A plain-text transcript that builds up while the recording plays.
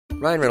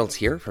Ryan Reynolds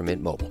here from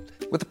Mint Mobile.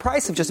 With the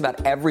price of just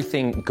about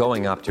everything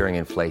going up during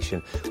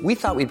inflation, we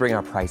thought we'd bring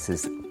our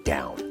prices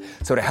down.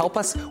 So to help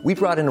us, we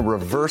brought in a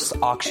reverse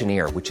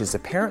auctioneer, which is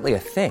apparently a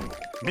thing.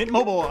 Mint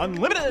Mobile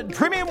Unlimited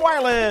Premium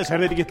Wireless. How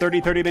to get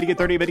 30, 30, bit to get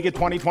 30, bit to get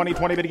 20, 20,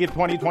 20, bit to get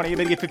 20, 20,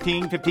 bit to get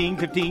 15, 15,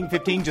 15,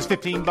 15, just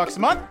 $15 a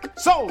month?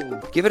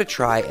 Sold! Give it a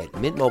try at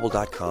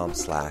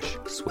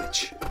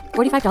mintmobile.com/switch.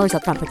 $45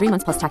 up front for 3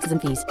 months plus taxes and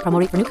fees. Promo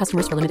rate for new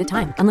customers for limited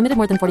time. Unlimited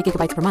more than 40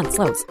 gigabytes per month.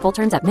 Slows full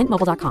terms at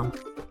mintmobile.com.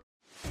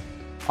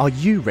 Are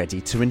you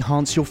ready to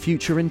enhance your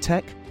future in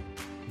tech?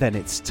 Then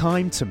it's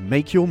time to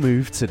make your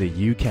move to the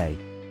UK.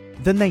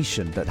 The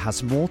nation that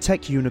has more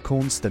tech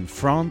unicorns than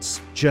France,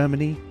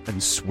 Germany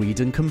and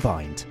Sweden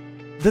combined.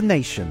 The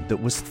nation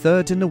that was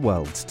third in the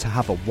world to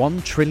have a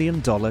 $1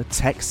 trillion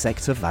tech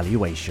sector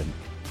valuation.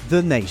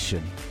 The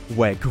nation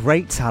where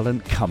great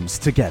talent comes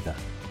together.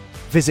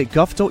 Visit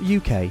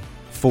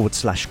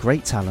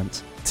gov.uk/great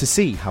talent to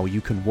see how you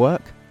can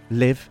work,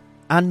 live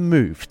and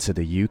move to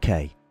the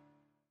UK.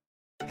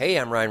 Hey,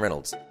 I'm Ryan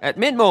Reynolds. At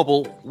Mint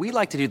Mobile, we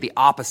like to do the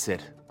opposite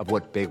of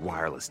what Big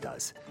Wireless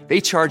does. They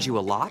charge you a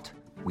lot,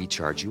 we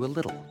charge you a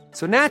little.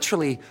 So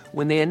naturally,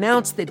 when they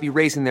announced they'd be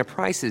raising their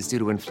prices due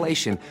to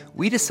inflation,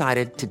 we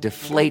decided to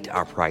deflate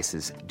our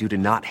prices due to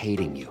not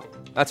hating you.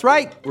 That's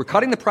right. We're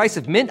cutting the price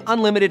of Mint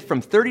Unlimited from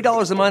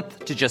 $30 a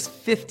month to just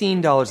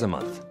 $15 a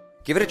month.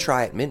 Give it a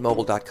try at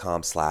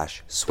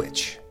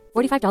mintmobile.com/switch.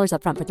 $45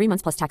 up front for 3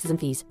 months plus taxes and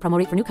fees. Promo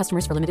rate for new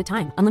customers for limited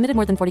time. Unlimited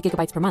more than 40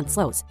 gigabytes per month.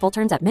 Slows full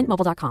terms at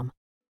mintmobile.com.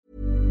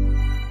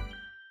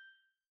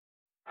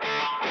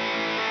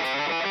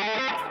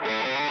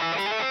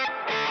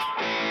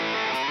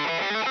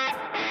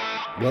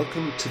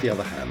 Welcome to The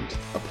Other Hand,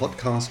 a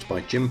podcast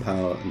by Jim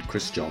Power and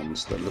Chris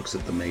Johns that looks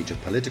at the major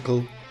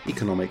political,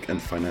 economic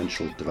and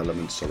financial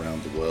developments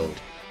around the world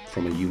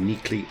from a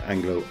uniquely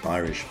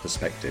Anglo-Irish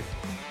perspective.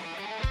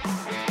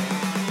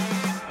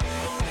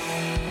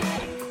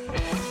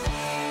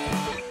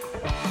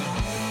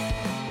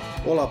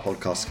 All our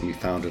podcasts can be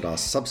found at our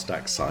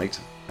Substack site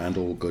and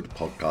all good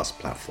podcast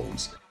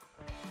platforms.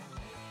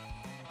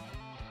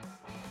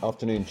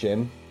 Afternoon,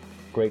 Jim.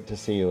 Great to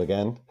see you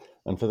again.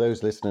 And for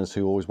those listeners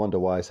who always wonder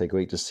why I say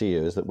great to see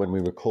you, is that when we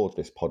record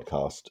this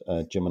podcast,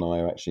 Jim and I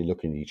are actually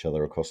looking at each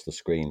other across the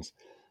screens,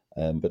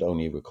 but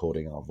only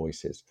recording our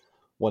voices.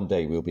 One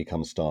day we'll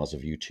become stars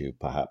of YouTube,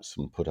 perhaps,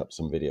 and put up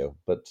some video,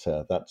 but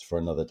that's for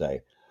another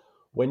day.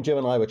 When Jim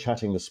and I were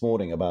chatting this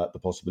morning about the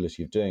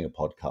possibility of doing a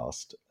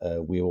podcast,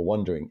 we were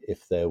wondering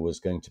if there was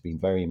going to be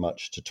very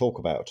much to talk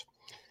about.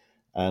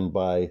 And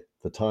by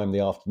the time the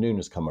afternoon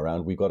has come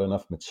around, we've got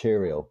enough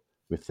material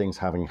with things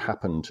having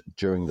happened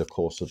during the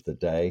course of the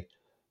day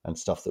and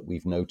stuff that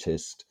we've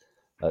noticed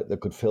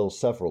that could fill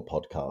several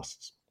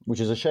podcasts, which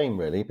is a shame,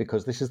 really,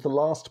 because this is the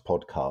last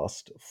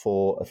podcast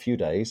for a few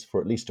days, for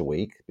at least a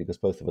week, because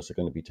both of us are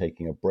going to be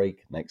taking a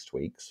break next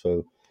week.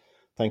 So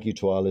thank you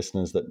to our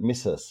listeners that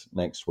miss us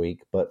next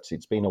week, but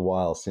it's been a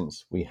while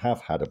since we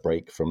have had a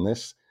break from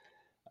this,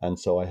 and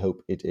so I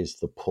hope it is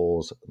the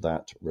pause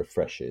that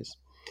refreshes.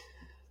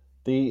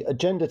 The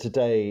agenda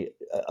today,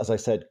 as I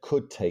said,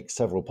 could take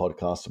several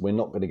podcasts. We're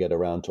not going to get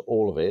around to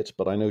all of it,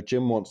 but I know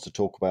Jim wants to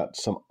talk about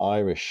some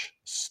Irish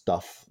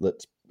stuff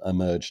that's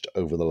emerged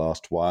over the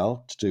last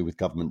while to do with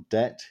government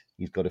debt.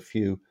 He's got a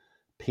few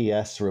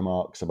PS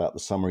remarks about the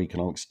summer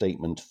economic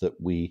statement that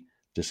we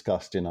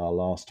discussed in our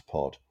last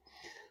pod.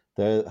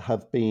 There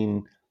have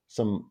been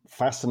some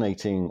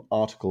fascinating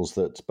articles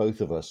that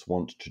both of us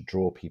want to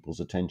draw people's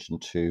attention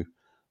to,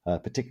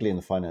 particularly in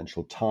the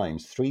Financial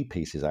Times. 3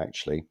 pieces,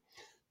 actually.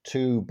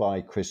 2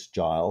 by Chris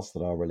Giles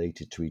that are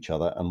related to each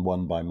other and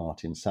 1 by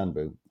Martin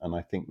Sandbu. And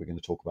I think we're going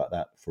to talk about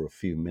that for a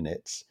few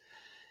minutes.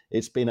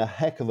 It's been a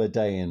heck of a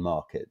day in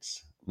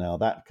markets. Now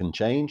that can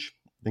change.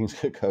 Things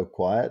could go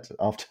quiet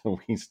after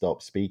we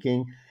stop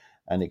speaking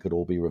and it could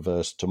all be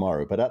reversed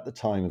tomorrow. But at the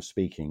time of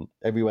speaking,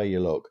 everywhere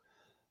you look,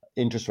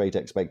 interest rate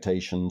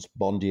expectations,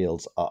 bond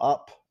yields are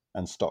up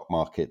and stock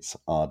markets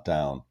are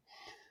down.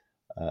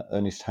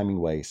 Ernest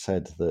Hemingway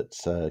said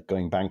that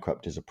going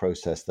bankrupt is a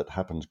process that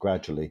happens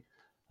gradually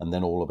and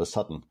then all of a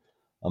sudden.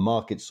 And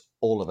markets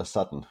all of a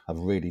sudden have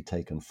really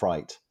taken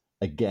fright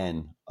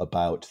again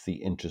about the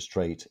interest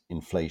rate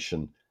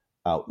inflation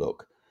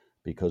outlook,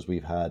 because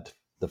we've had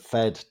the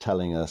Fed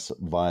telling us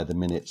via the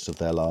minutes of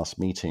their last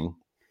meeting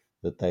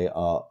that their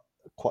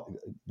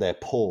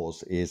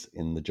pause is,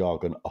 in the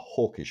jargon, a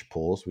hawkish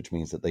pause, which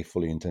means that they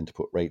fully intend to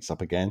put rates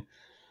up again.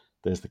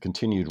 There's the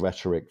continued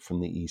rhetoric from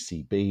the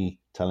ECB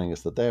telling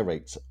us that their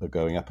rates are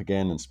going up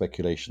again and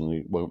speculation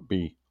it won't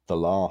be the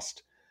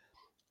last.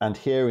 And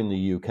here in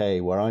the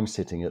UK, where I'm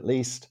sitting at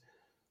least,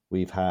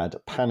 we've had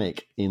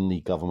panic in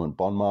the government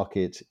bond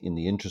market, in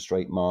the interest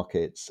rate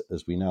markets,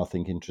 as we now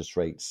think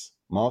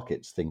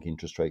markets think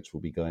interest rates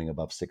will be going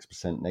above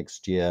 6%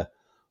 next year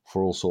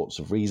for all sorts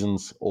of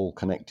reasons, all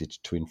connected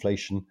to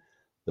inflation.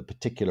 The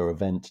particular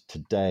event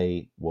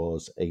today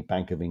was a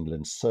Bank of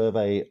England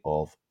survey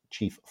of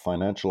chief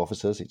financial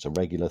officers. It's a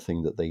regular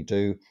thing that they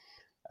do.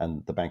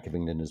 And the Bank of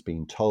England has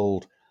been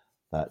told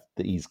that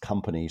these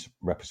companies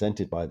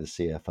represented by the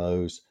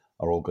CFOs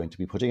are all going to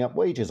be putting up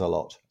wages a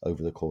lot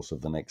over the course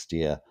of the next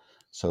year.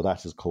 So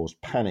that has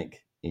caused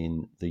panic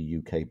in the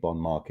UK bond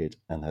market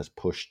and has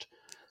pushed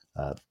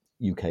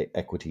UK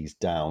equities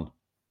down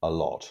a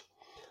lot.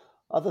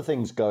 Other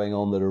things going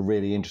on that are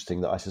really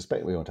interesting that I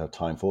suspect we won't have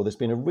time for. There's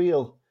been a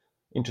real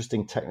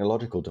interesting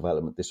technological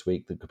development this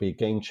week that could be a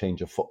game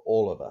changer for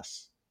all of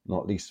us,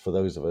 not least for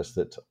those of us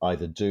that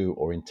either do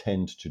or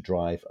intend to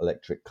drive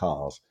electric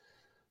cars.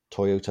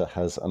 Toyota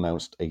has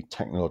announced a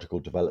technological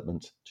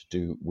development to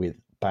do with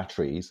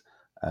batteries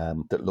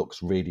that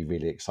looks really,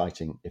 really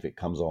exciting if it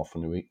comes off.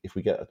 And if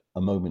we get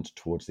a moment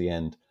towards the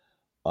end,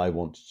 I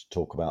want to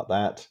talk about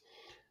that.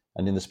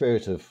 And in the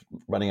spirit of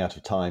running out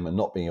of time and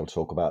not being able to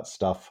talk about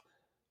stuff,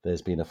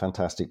 there's been a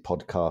fantastic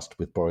podcast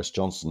with Boris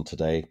Johnson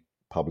today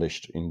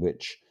published in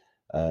which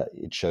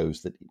it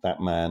shows that that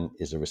man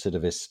is a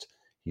recidivist.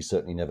 He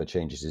certainly never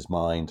changes his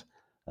mind.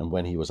 And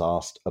when he was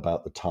asked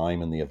about the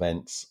time and the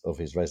events of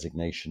his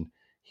resignation,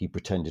 he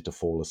pretended to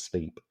fall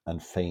asleep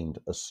and feigned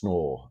a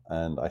snore.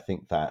 And I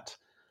think that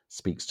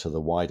speaks to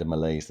the wider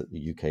malaise that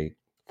the UK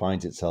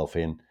finds itself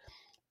in.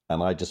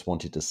 And I just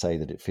wanted to say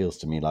that it feels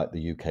to me like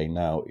the UK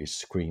now is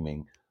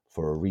screaming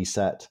for a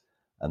reset.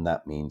 And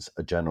that means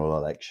a general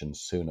election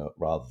sooner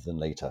rather than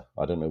later.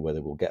 I don't know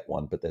whether we'll get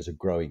one, but there's a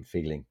growing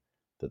feeling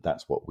that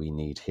that's what we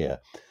need here.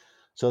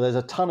 So there's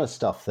a ton of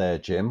stuff there,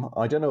 Jim.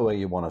 I don't know where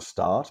you want to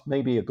start.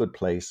 Maybe a good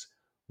place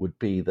would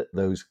be that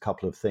those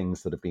couple of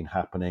things that have been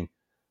happening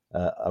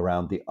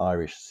around the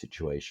Irish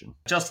situation.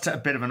 Just a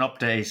bit of an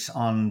update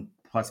on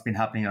what's been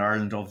happening in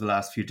Ireland over the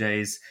last few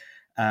days.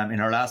 In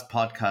our last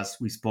podcast,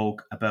 we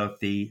spoke about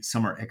the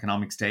summer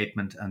economic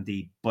statement and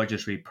the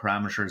budgetary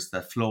parameters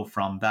that flow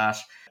from that.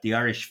 The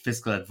Irish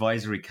Fiscal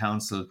Advisory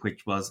Council,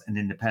 which was an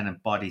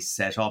independent body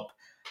set up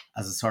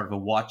as a sort of a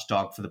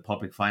watchdog for the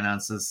public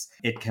finances,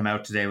 it came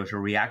out today with a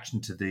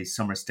reaction to the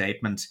summer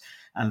statement.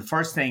 And the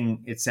first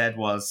thing it said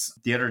was,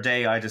 the other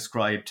day I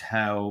described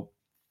how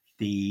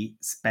the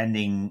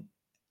spending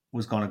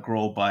was going to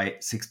grow by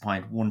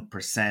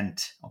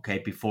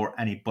 6.1%, before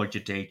any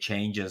budget day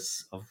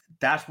changes.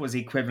 That was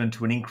equivalent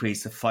to an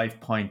increase of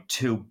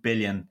 5.2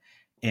 billion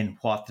in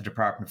what the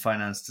Department of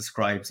Finance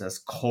describes as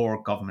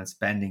core government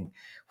spending,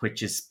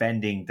 which is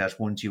spending that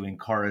once you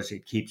incur it,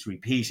 it keeps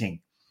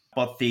repeating.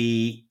 But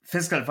the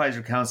Fiscal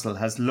Advisory Council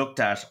has looked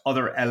at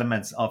other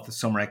elements of the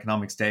summer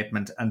economic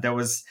statement, and there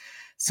was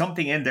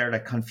something in there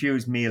that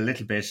confused me a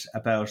little bit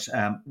about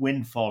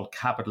windfall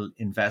capital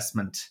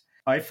investment.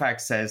 IFAC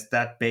says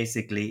that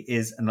basically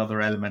is another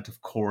element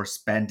of core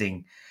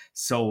spending.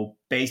 So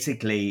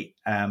basically,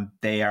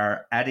 they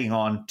are adding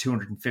on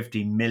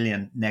 250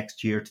 million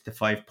next year to the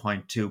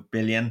 5.2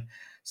 billion.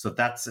 So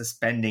that's a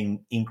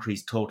spending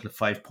increase total of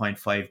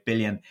 5.5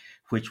 billion,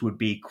 which would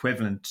be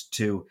equivalent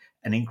to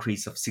an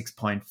increase of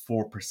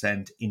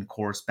 6.4% in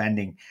core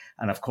spending.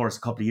 And of course,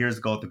 a couple of years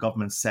ago, the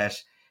government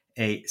set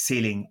a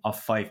ceiling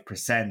of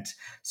 5%.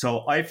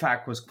 So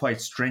IFAC was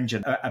quite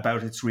stringent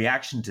about its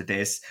reaction to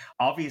this.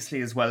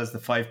 Obviously, as well as the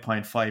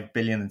 5.5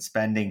 billion in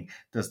spending,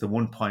 there's the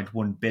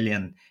 1.1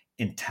 billion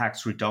in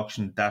tax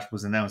reduction that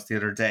was announced the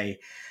other day.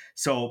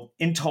 So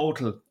in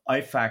total,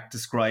 IFAC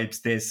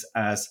describes this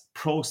as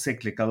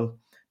pro-cyclical,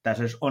 that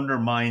it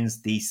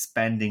undermines the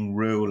spending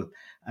rule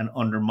and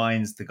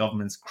undermines the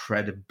government's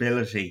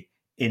credibility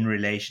in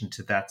relation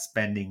to that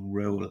spending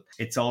rule.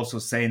 It's also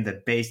saying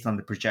that based on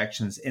the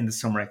projections in the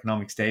summer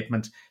economic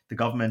statement, the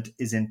government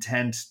is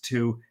intent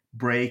to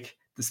break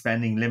the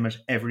spending limit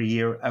every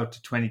year out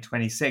to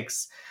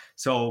 2026.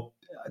 So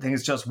I think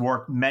it's just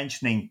worth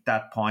mentioning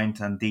that point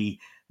and the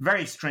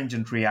very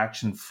stringent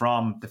reaction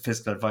from the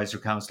Fiscal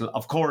Advisory Council.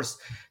 Of course,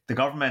 the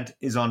government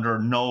is under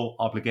no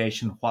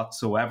obligation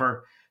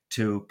whatsoever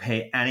to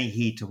pay any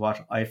heed to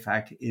what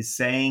IFAC is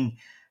saying.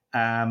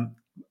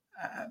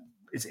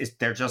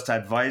 They're just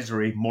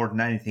advisory more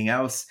than anything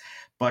else.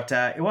 But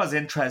it was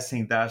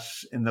interesting that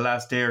in the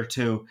last day or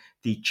two,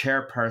 the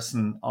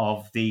chairperson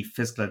of the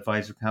Fiscal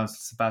Advisory Council,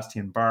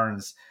 Sebastian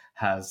Burns,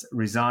 has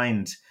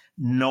resigned.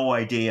 No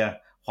idea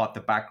what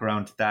the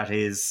background to that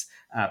is,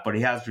 but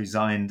he has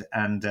resigned,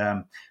 and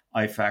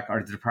IFAC,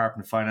 or the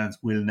Department of Finance,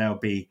 will now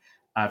be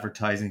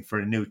advertising for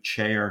a new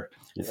chair.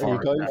 Are you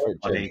going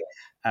for it,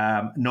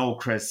 Jim? No,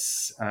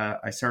 Chris,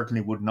 I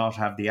certainly would not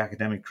have the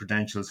academic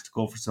credentials to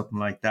go for something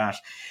like that.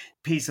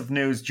 Piece of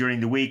news during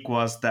the week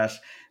was that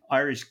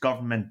Irish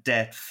government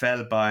debt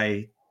fell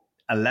by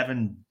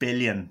 11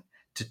 billion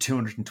to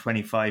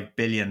 225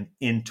 billion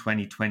in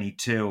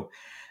 2022.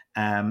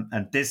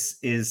 And this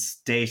is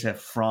data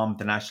from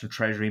the National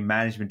Treasury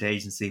Management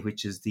Agency,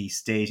 which is the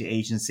state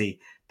agency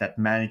that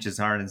manages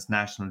Ireland's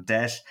national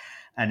debt.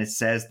 And it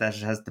says that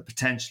it has the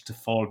potential to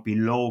fall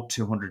below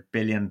 200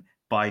 billion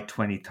by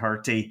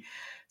 2030.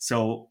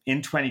 So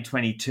in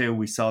 2022,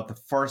 we saw the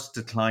first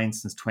decline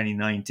since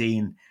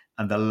 2019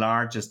 and the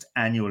largest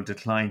annual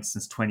decline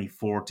since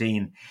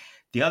 2014.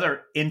 The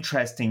other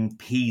interesting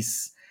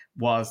piece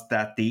was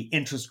that the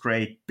interest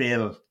rate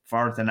bill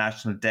for the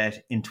national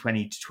debt in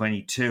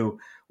 2022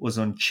 was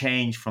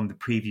unchanged from the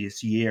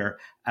previous year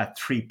at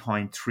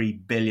 3.3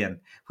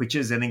 billion, which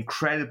is an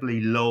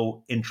incredibly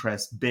low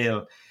interest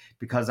bill.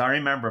 Because I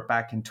remember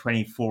back in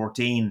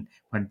 2014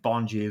 when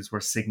bond yields were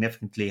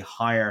significantly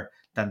higher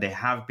than they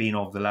have been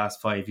over the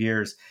last 5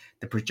 years,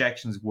 the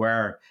projections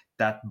were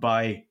that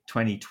by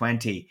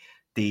 2020,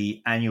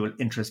 the annual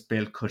interest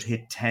bill could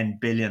hit 10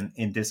 billion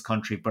in this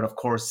country. But of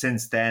course,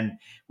 since then,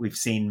 we've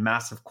seen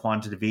massive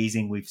quantitative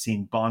easing. We've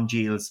seen bond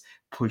yields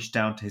pushed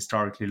down to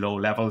historically low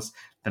levels.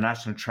 The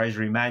National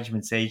Treasury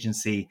Management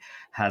Agency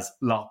has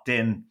locked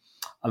in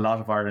a lot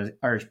of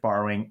Irish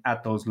borrowing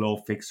at those low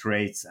fixed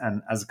rates.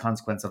 And as a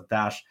consequence of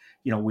that,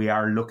 we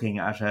are looking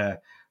at a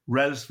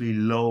relatively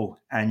low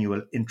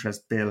annual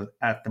interest bill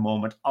at the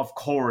moment. Of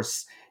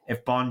course,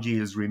 if bond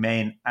yields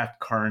remain at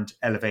current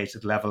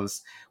elevated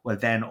levels, well,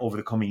 then over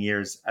the coming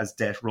years, as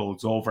debt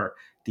rolls over,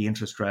 the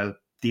interest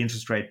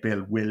rate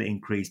bill will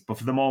increase. But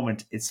for the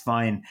moment, it's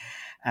fine.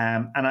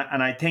 And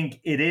I think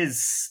it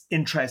is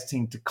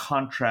interesting to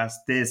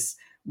contrast this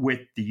with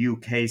the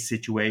UK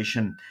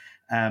situation.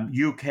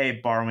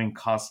 UK borrowing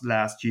costs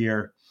UK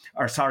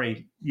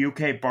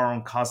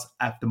borrowing costs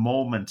at the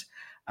moment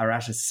are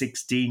at a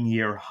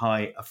 16-year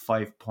high of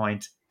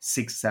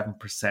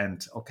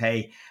 5.67%.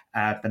 Okay,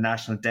 the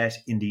national debt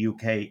in the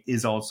UK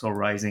is also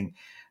rising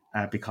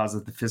because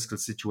of the fiscal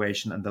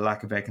situation and the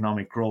lack of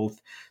economic growth.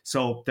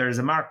 So there is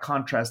a marked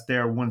contrast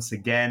there once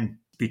again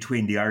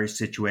between the Irish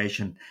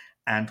situation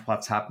and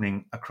what's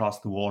happening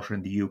across the water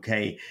in the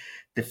UK.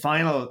 The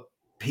final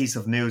piece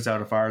of news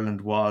out of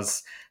Ireland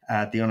was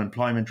the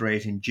unemployment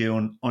rate in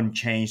June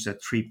unchanged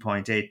at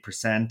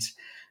 3.8%.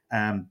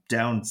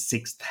 Down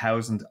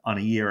 6,000 on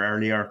a year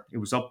earlier. It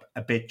was up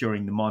a bit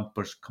during the month,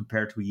 but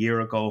compared to a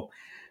year ago,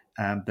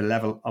 the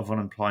level of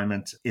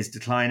unemployment is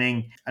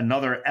declining.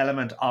 Another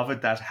element of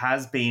it that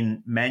has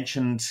been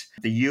mentioned,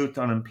 the youth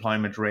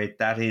unemployment rate,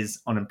 that is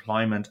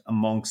unemployment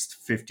amongst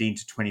 15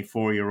 to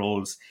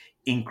 24-year-olds,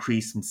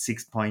 increased from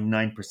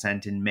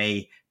 6.9% in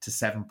May to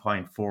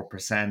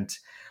 7.4%.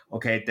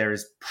 Okay, there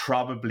is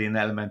probably an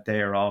element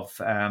there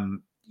of,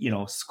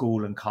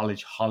 school and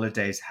college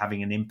holidays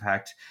having an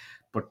impact.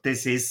 But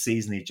this is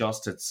seasonally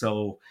adjusted,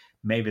 so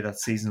maybe that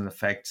seasonal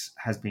effect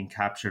has been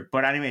captured.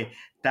 But anyway,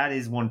 that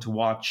is one to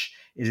watch.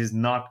 It is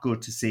not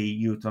good to see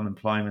youth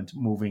unemployment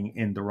moving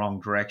in the wrong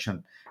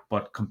direction.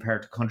 But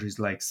compared to countries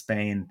like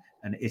Spain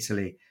and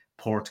Italy,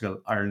 Portugal,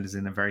 Ireland is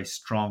in a very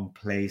strong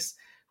place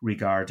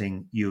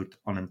regarding youth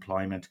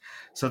unemployment.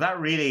 So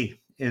that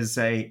really is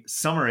a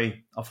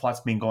summary of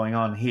what's been going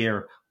on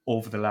here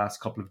over the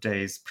last couple of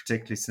days,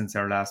 particularly since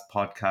our last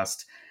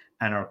podcast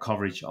and our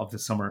coverage of the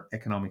summer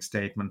economic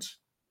statement.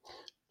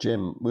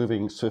 Jim,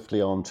 moving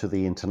swiftly on to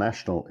the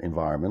international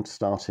environment,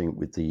 starting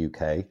with the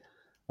UK.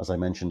 As I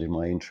mentioned in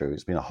my intro,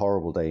 it's been a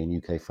horrible day in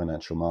UK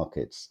financial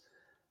markets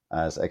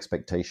as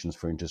expectations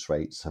for interest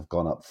rates have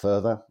gone up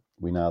further.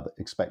 We now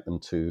expect them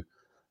to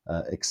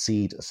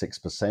exceed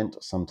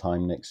 6%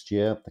 sometime next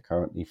year. They're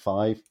currently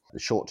 5%, the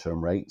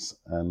short-term rates,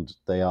 and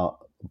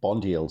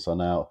bond yields are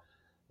now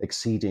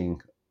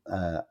exceeding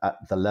at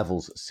the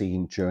levels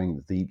seen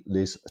during the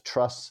Liz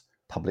Truss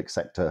public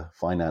sector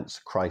finance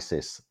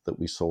crisis that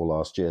we saw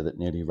last year that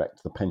nearly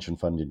wrecked the pension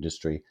fund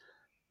industry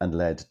and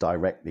led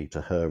directly to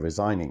her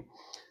resigning.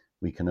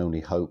 We can only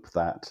hope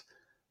that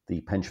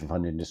the pension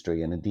fund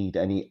industry and indeed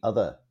any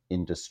other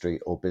industry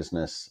or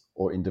business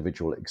or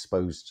individual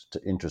exposed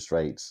to interest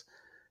rates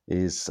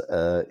is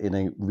in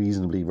a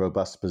reasonably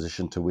robust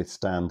position to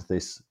withstand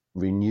this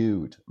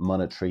renewed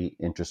monetary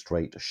interest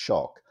rate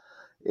shock.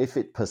 If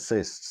it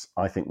persists,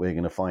 I think we're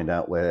going to find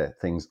out where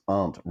things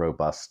aren't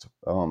robust,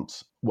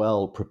 aren't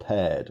well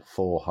prepared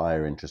for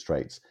higher interest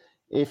rates.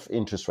 If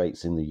interest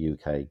rates in the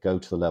UK go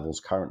to the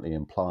levels currently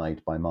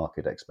implied by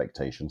market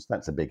expectations,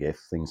 that's a big if,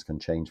 things can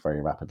change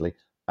very rapidly,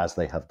 as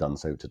they have done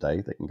so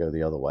today. They can go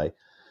the other way.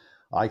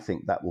 I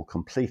think that will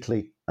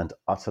completely and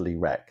utterly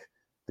wreck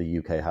the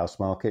UK house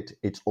market.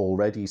 It's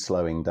already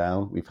slowing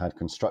down. We've had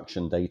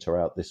construction data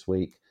out this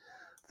week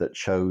that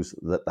shows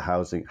that the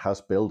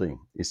house building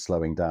is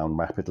slowing down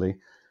rapidly.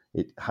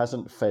 It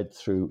hasn't fed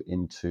through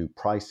into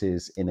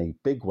prices in a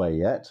big way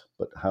yet,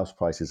 but house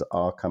prices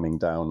are coming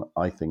down,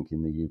 I think,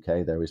 in the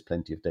UK. There is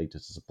plenty of data to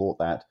support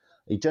that.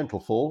 A gentle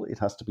fall, it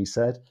has to be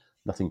said,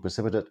 nothing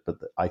precipitate, but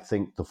I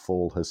think the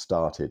fall has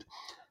started.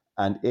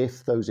 And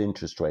if those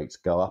interest rates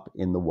go up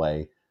in the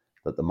way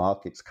that the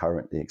markets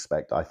currently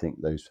expect, I think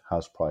those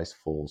house price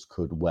falls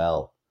could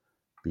well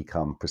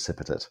become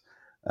precipitate.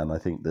 And I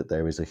think that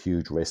there is a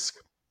huge risk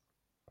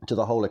to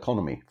the whole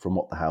economy from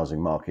what the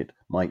housing market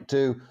might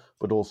do,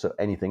 but also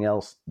anything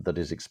else that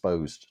is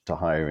exposed to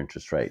higher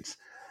interest rates.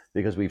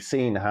 Because we've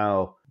seen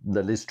how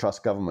the Liz Truss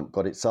government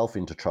got itself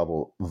into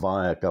trouble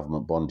via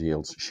government bond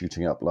yields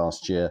shooting up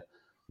last year,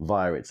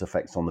 via its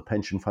effects on the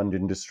pension fund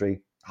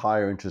industry.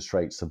 Higher interest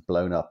rates have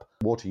blown up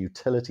the water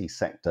utility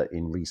sector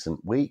in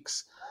recent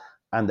weeks,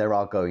 and there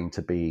are going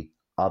to be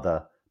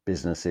other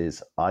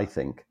businesses, I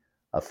think,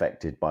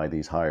 affected by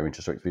these higher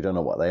interest rates. We don't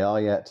know what they are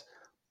yet,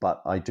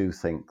 but I do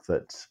think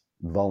that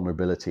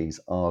vulnerabilities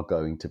are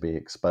going to be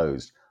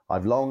exposed.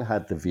 I've long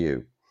had the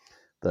view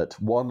that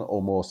one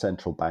or more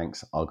central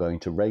banks are going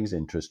to raise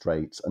interest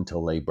rates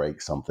until they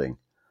break something.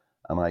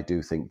 And I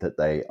do think that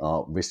they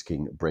are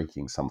risking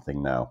breaking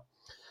something now.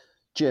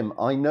 Jim,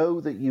 I know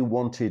that you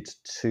wanted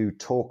to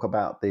talk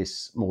about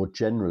this more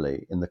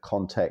generally in the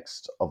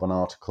context of an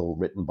article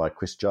written by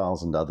Chris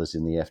Giles and others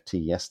in the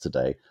FT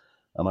yesterday.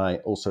 And I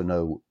also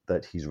know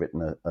that he's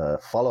written a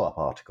follow-up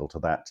article to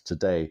that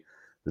today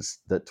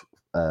that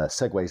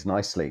segues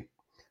nicely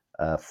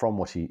from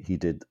what he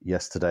did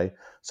yesterday.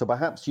 So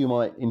perhaps you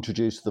might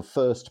introduce the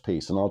first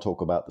piece and I'll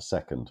talk about the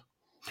second.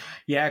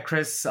 Yeah,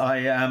 Chris,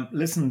 I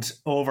listened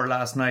over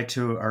last night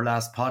to our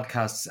last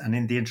podcast, and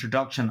in the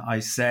introduction I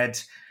said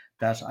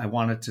that I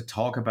wanted to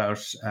talk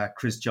about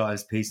Chris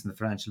Giles' piece in the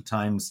Financial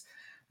Times,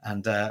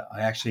 and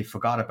I actually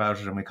forgot about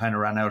it and we kind of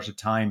ran out of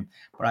time.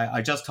 But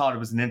I just thought it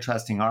was an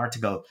interesting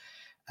article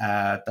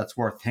that's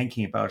worth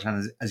thinking about.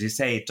 And as you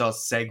say, it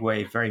does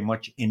segue very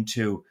much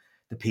into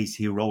the piece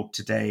he wrote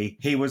today.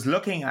 He was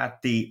looking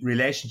at the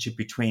relationship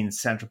between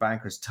central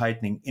bankers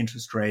tightening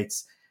interest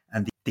rates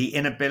and the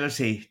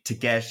inability to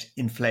get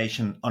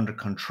inflation under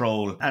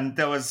control. And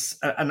there was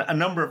a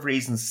number of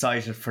reasons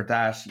cited for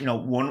that. You know,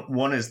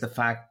 one is the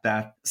fact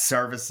that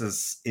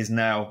services is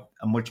now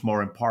a much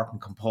more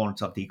important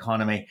component of the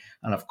economy.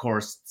 And of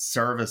course,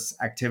 service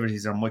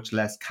activities are much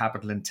less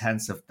capital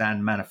intensive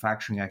than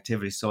manufacturing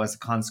activities. So as a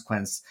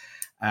consequence,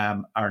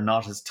 are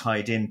not as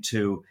tied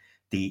into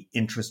the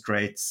interest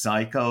rate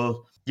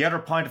cycle. The other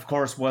point, of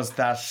course, was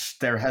that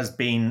there has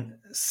been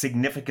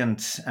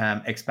significant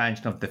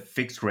expansion of the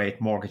fixed rate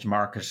mortgage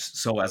market.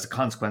 So as a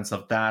consequence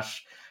of that,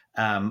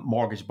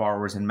 mortgage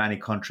borrowers in many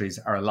countries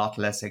are a lot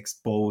less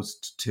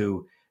exposed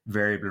to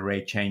variable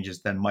rate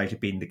changes than might have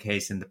been the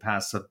case in the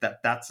past. So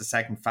that's the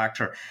second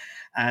factor.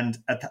 And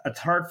a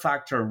third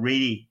factor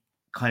really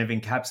kind of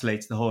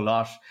encapsulates the whole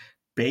lot.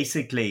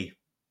 Basically,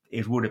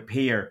 it would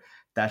appear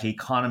that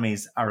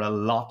economies are a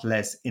lot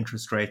less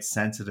interest rate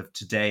sensitive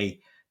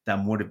today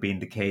than would have been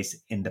the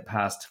case in the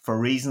past for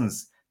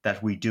reasons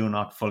that we do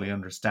not fully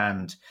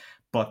understand.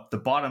 But the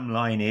bottom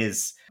line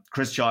is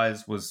Chris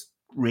Giles was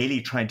really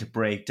trying to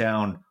break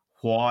down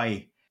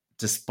why,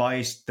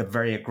 despite the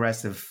very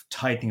aggressive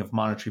tightening of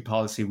monetary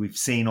policy we've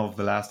seen over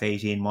the last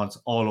 18 months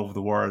all over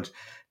the world,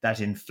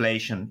 that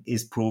inflation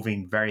is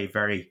proving very,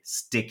 very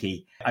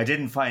sticky. I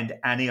didn't find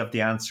any of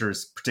the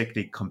answers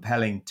particularly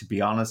compelling, to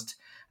be honest.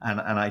 And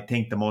I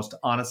think the most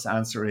honest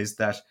answer is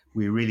that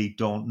we really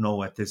don't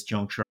know at this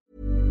juncture.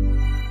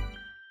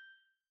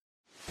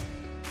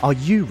 Are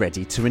you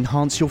ready to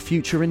enhance your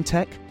future in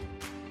tech?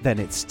 Then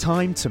it's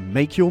time to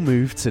make your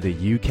move to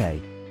the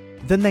UK,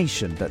 the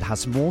nation that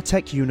has more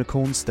tech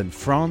unicorns than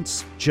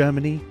France,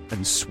 Germany,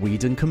 and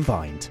Sweden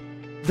combined.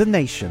 The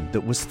nation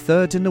that was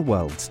third in the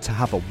world to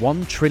have a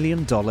 $1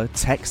 trillion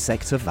tech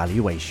sector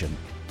valuation.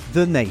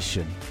 The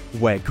nation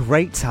where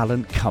great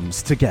talent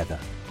comes together.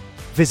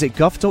 Visit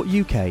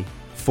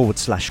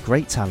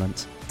gov.uk/great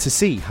talent to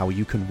see how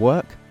you can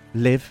work,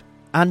 live,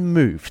 and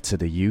move to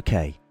the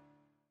UK.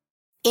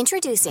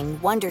 Introducing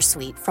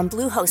Wondersuite from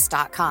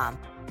Bluehost.com.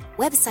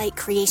 Website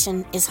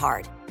creation is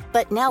hard,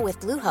 but now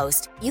with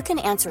Bluehost, you can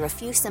answer a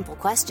few simple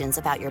questions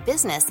about your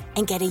business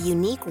and get a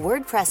unique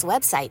WordPress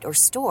website or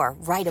store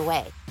right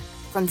away.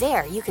 From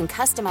there, you can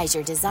customize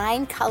your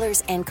design,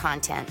 colors, and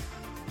content.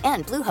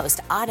 And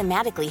Bluehost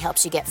automatically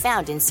helps you get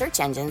found in search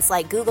engines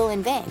like Google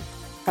and Bing.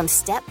 From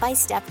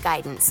step-by-step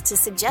guidance to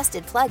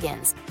suggested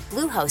plugins,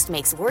 Bluehost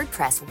makes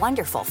WordPress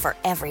wonderful for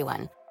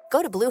everyone.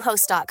 Go to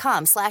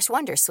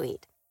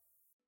bluehost.com/wondersuite.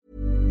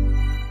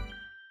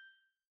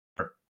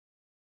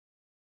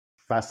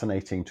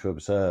 Fascinating to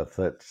observe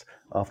that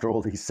after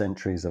all these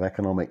centuries of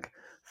economic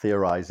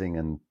theorizing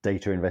and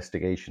data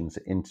investigations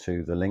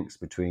into the links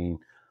between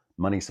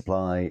money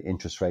supply,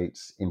 interest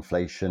rates,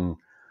 inflation,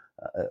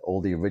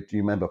 you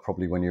remember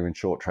probably when you were in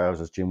short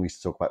trousers, Jim, we used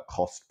to talk about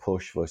cost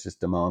push versus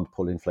demand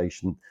pull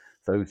inflation.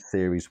 Those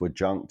theories were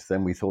junked.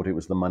 Then we thought it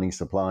was the money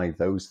supply.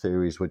 Those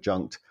theories were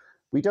junked.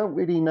 We don't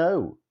really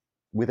know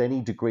with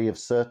any degree of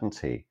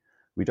certainty.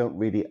 We don't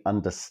really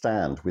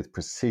understand with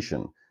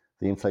precision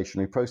the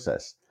inflationary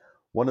process.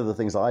 One of the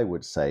things I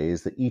would say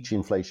is that each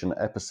inflation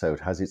episode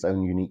has its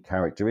own unique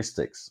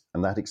characteristics,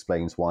 and that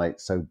explains why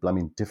it's so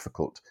blooming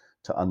difficult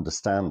to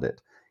understand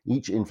it.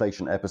 Each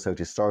inflation episode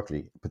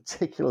historically,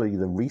 particularly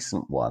the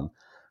recent one,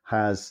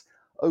 has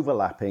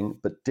overlapping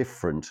but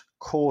different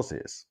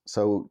causes.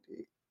 So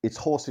it's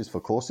horses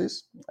for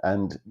courses,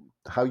 and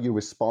how you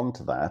respond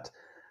to that,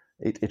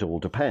 it all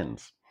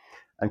depends.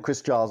 And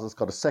Chris Giles has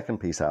got a second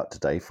piece out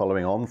today,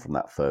 following on from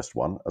that first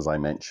one, as I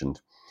mentioned,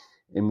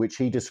 in which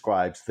he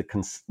describes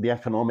the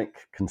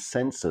economic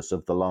consensus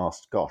of the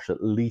last,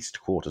 at least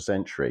quarter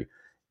century,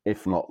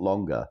 if not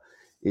longer,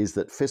 is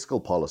that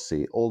fiscal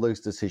policy, all those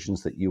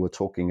decisions that you were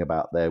talking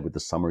about there with the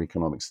summer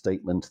economic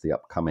statement, the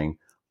upcoming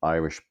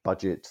Irish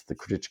budget, the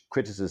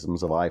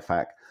criticisms of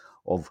IFAC,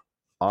 of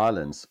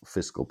Ireland's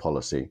fiscal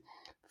policy,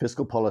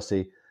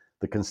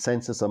 the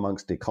consensus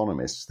amongst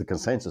economists, the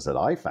consensus at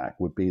IFAC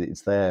would be that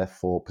it's there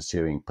for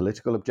pursuing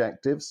political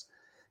objectives,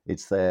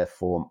 It's there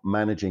for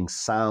managing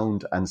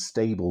sound and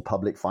stable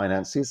public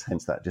finances,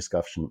 hence that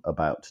discussion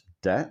about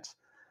debt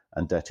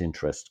and debt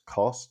interest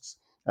costs.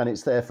 And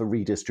it's there for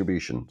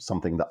redistribution,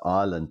 something that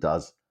Ireland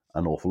does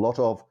an awful lot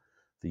of.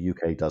 The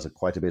UK does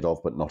quite a bit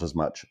of, but not as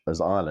much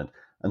as Ireland.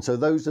 And so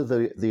those are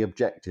the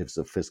objectives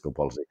of fiscal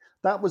policy.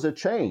 That was a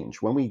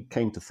change when we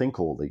came to think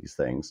all these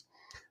things.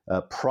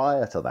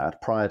 Prior to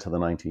that, prior to the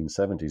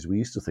 1970s, we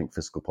used to think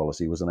fiscal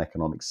policy was an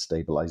economic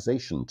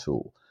stabilization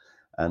tool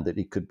and that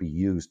it could be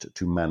used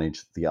to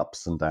manage the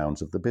ups and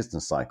downs of the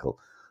business cycle.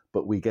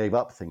 But we gave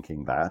up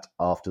thinking that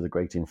after the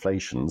great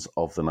inflations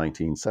of the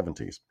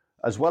 1970s.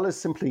 As well as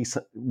simply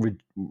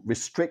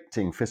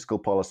restricting fiscal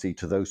policy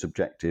to those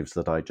objectives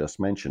that I just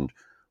mentioned,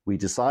 we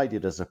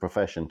decided as a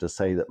profession to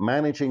say that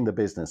managing the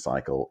business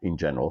cycle in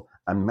general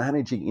and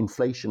managing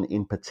inflation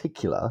in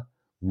particular,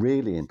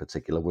 really in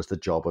particular, was the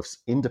job of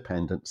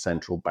independent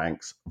central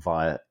banks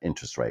via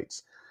interest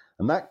rates.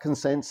 And that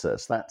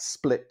consensus, that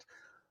split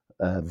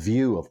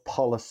view of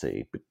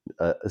policy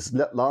has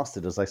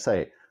lasted, as I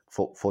say,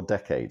 for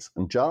decades.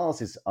 And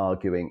Giles is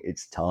arguing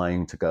it's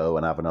time to go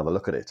and have another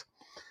look at it,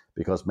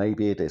 because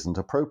maybe it isn't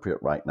appropriate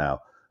right now,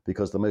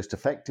 because the most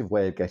effective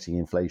way of getting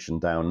inflation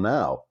down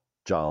now,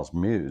 Giles'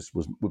 muse,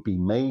 would be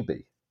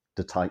maybe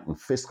to tighten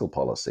fiscal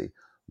policy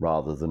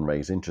rather than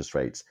raise interest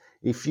rates.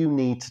 If you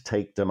need to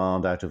take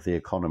demand out of the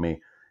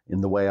economy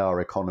in the way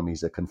our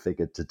economies are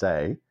configured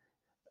today,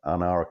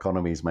 and our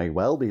economies may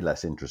well be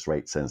less interest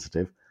rate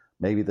sensitive,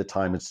 maybe the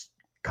time has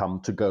come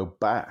to go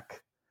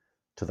back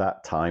to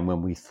that time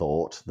when we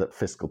thought that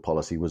fiscal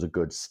policy was a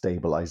good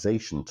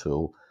stabilization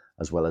tool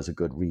as well as a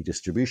good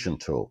redistribution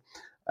tool,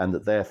 and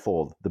that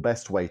therefore the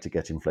best way to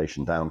get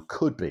inflation down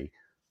could be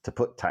to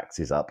put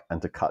taxes up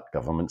and to cut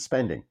government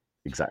spending,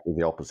 exactly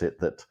the opposite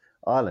that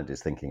Ireland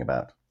is thinking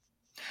about.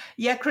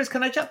 Yeah, Chris,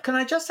 can I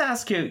just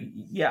ask you?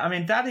 Yeah, I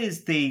mean, that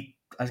is the,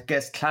 I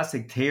guess,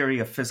 classic theory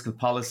of fiscal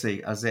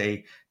policy as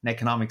an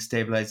economic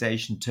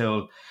stabilization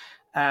tool.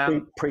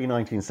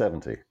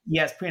 Pre-1970.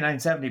 Yes,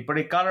 pre-1970, but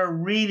it got a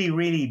really,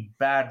 really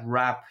bad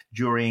rap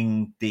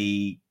during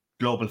the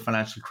global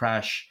financial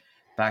crash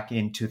back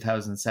in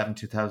 2007,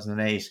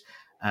 2008,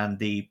 and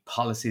the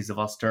policies of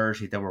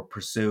austerity that were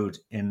pursued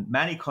in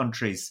many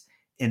countries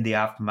in the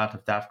aftermath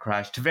of that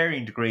crash to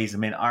varying degrees. I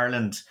mean,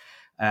 Ireland,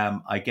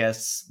 I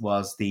guess,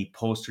 was the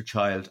poster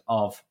child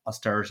of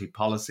austerity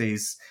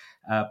policies,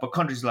 but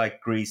countries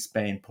like Greece,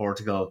 Spain,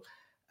 Portugal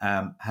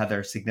had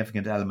their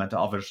significant element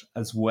of it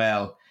as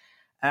well.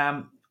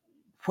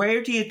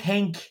 Where do you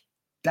think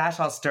that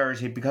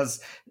austerity,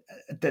 because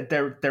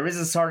there is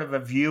a sort of a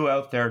view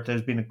out there,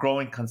 there's been a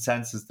growing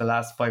consensus the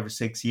last 5 or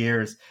 6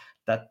 years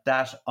that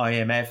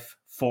IMF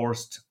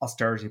forced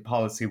austerity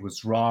policy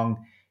was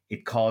wrong.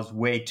 It caused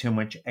way too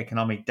much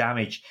economic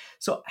damage.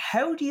 So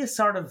how do you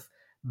sort of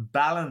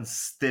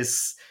balance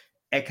this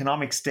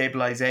economic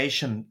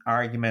stabilization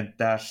argument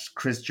that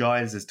Chris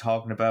Giles is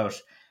talking about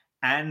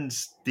and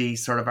the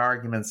sort of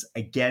arguments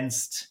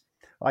against?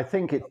 I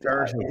think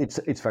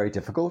it's very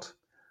difficult.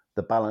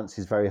 The balance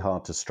is very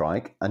hard to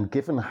strike. And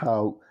given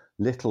how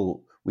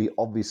little we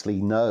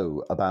obviously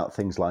know about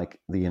things like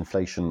the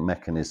inflation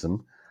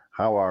mechanism,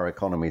 how our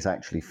economies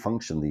actually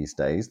function these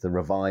days, the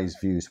revised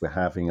views we're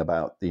having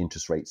about the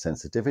interest rate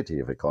sensitivity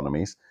of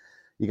economies,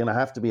 you're going to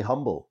have to be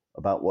humble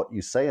about what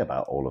you say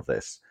about all of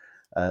this.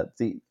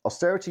 The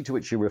austerity to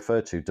which you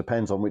refer to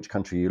depends on which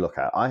country you look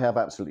at. I have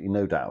absolutely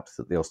no doubt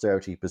that the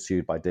austerity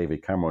pursued by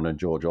David Cameron and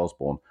George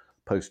Osborne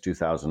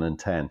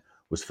post-2010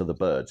 was for the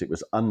birds. It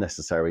was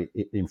unnecessary.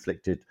 It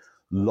inflicted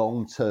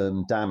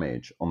long-term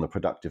damage on the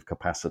productive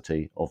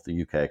capacity of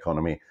the UK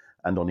economy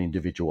and on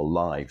individual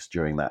lives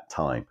during that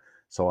time.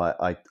 So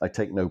I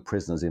take no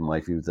prisoners in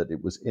my view that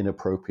it was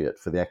inappropriate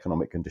for the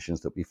economic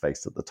conditions that we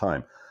faced at the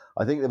time.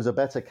 I think there was a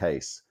better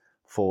case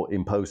for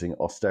imposing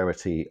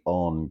austerity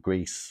on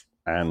Greece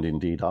and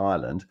indeed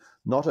Ireland,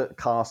 not a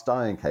cast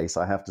iron case,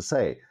 I have to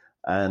say,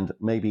 and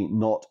maybe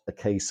not a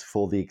case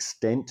for the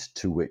extent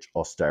to which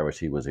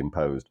austerity was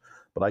imposed.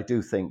 But I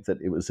do think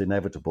that it was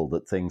inevitable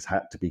that things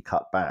had to be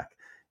cut back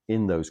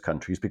in those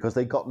countries because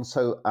they'd gotten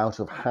so out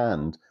of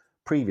hand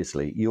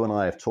previously. You and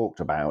I have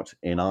talked about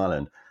in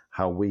Ireland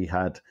how we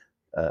had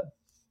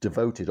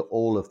devoted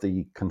all of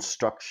the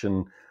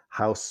construction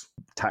house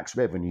tax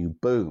revenue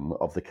boom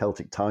of the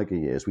Celtic Tiger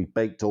years. We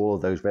baked all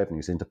of those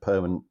revenues into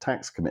permanent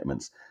tax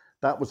commitments.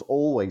 That was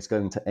always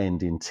going to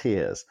end in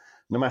tears.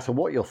 No matter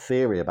what your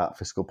theory about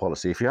fiscal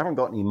policy, if you haven't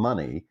got any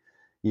money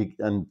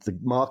and the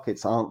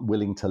markets aren't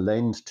willing to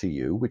lend to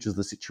you, which is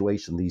the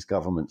situation these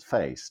governments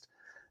faced,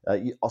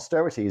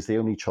 austerity is the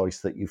only choice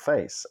that you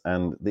face.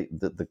 And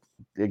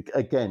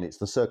again, it's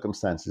the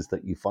circumstances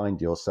that you find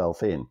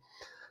yourself in.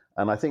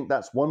 And I think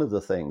that's one of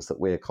the things that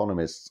we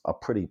economists are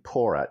pretty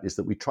poor at, is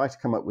that we try to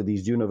come up with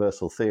these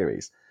universal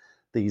theories,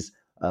 these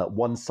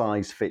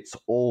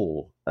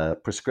one-size-fits-all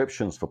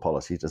prescriptions for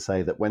policy to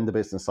say that when the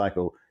business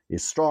cycle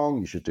is strong,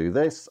 you should do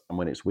this, and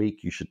when it's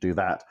weak, you should do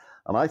that.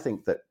 And I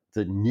think that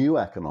the new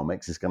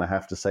economics is going to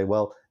have to say,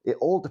 well, it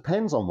all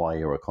depends on why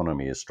your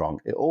economy is strong.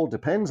 It all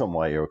depends on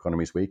why your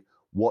economy is weak,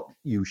 what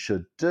you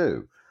should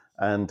do.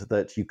 and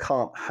that you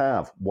can't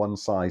have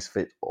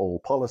one-size-fit-all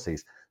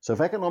policies. So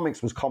if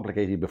economics was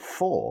complicated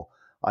before,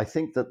 I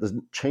think that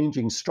the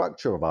changing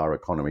structure of our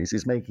economies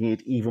is making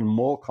it even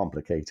more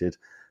complicated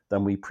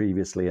than we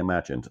previously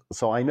imagined.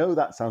 So I know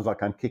that sounds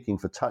like I'm kicking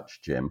for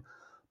touch, Jim,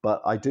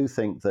 but I do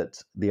think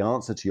that the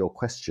answer to your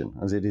question,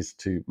 as it is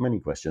to many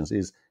questions,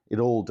 is it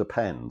all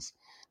depends.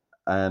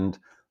 And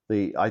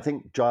I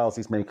think Giles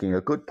is making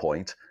a good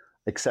point,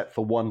 except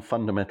for one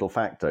fundamental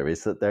factor,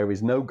 is that there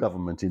is no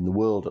government in the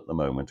world at the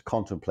moment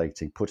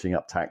contemplating putting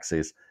up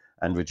taxes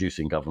and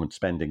reducing government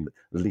spending,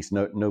 at least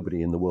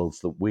nobody in the worlds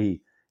that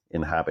we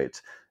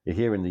inhabit.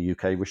 Here in the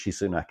UK, Rishi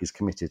Sunak is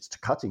committed to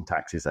cutting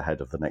taxes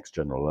ahead of the next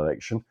general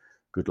election.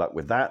 Good luck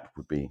with that,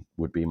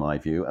 would be my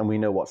view. And we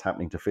know what's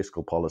happening to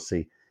fiscal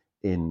policy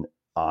in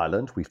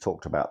Ireland. We've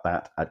talked about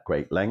that at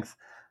great length.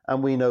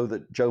 And we know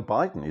that Joe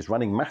Biden is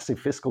running massive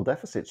fiscal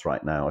deficits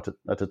right now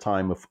at a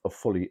time of a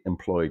fully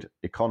employed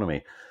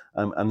economy.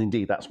 And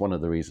indeed, that's one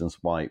of the reasons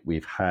why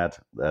we've had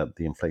the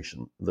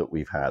inflation that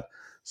we've had.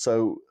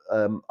 So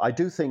I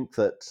do think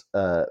that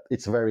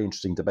it's a very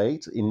interesting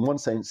debate. In one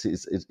sense,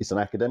 it's an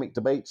academic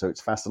debate, so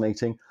it's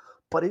fascinating.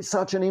 But it's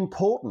such an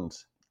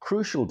important,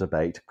 crucial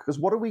debate, because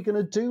what are we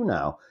going to do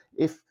now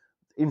if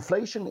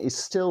inflation is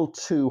still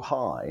too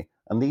high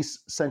and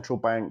these central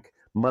bank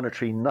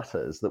monetary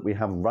nutters that we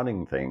have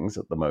running things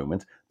at the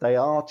moment, they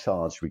are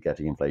charged with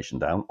getting inflation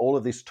down. All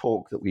of this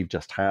talk that we've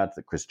just had,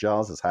 that Chris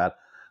Giles has had,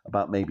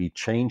 about maybe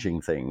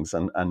changing things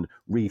and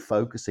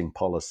refocusing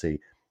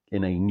policy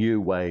in a new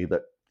way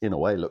that, in a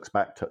way, looks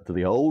back to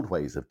the old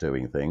ways of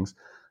doing things.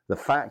 The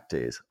fact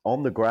is,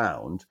 on the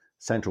ground,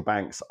 central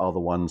banks are the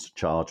ones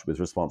charged with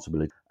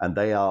responsibility, and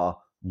they are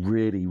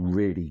really,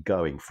 really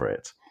going for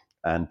it.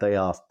 And they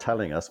are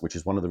telling us, which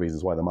is one of the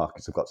reasons why the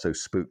markets have got so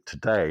spooked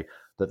today,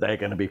 that they're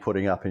going to be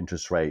putting up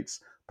interest rates,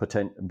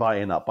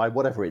 buying up by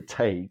whatever it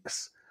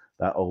takes,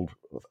 that old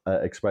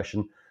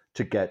expression,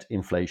 to get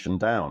inflation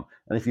down.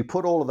 And if you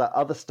put all of that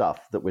other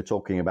stuff that we're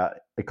talking about,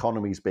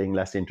 economies being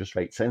less interest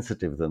rate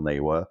sensitive than they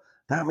were,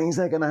 that means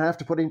they're going to have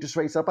to put interest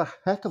rates up a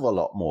heck of a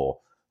lot more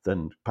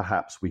than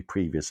perhaps we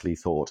previously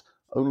thought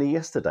only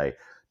yesterday.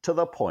 To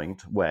the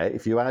point where,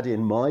 if you add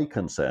in my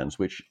concerns,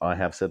 which I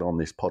have said on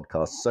this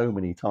podcast so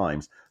many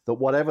times, that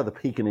whatever the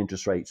peak in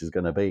interest rates is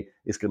going to be,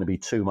 it's going to be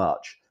too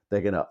much.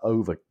 They're going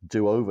to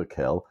do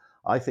overkill.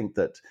 I think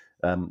that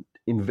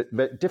in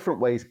different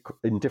ways,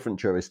 in different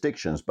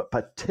jurisdictions, but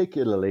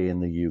particularly in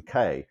the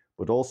UK,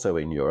 but also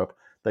in Europe,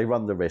 they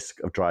run the risk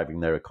of driving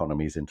their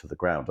economies into the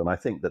ground. And I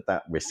think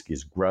that risk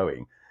is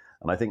growing.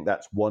 And I think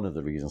that's one of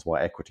the reasons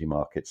why equity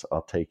markets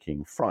are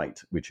taking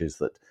fright, which is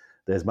that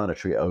there's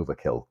monetary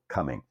overkill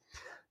coming.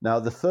 Now,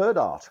 the third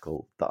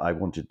article that I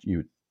wanted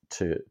you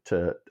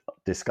to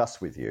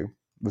discuss with you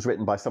was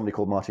written by somebody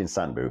called Martin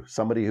Sandbu,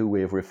 somebody who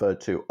we have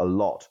referred to a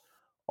lot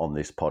on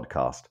this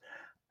podcast.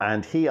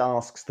 And he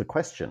asks the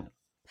question,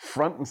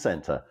 front and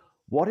center,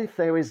 what if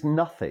there is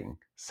nothing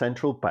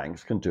central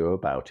banks can do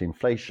about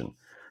inflation?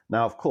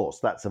 Now, of course,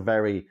 that's a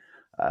very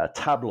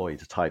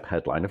tabloid type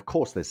headline. Of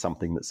course, there's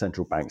something that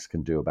central banks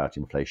can do about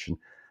inflation.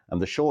 And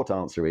the short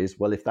answer is,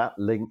 well, if that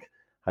link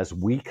has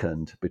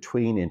weakened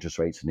between interest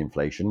rates and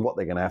inflation, what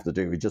they're going to have to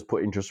do is just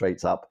put interest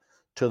rates up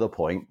to the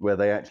point where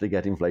they actually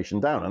get inflation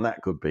down. And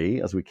that could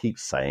be, as we keep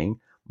saying,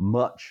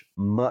 much,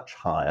 much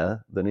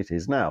higher than it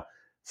is now.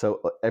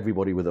 So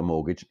everybody with a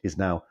mortgage is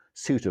now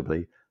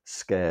suitably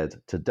scared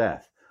to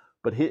death.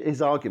 But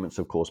his arguments,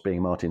 of course,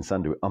 being Martin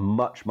Sandbu, are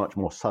much, much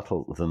more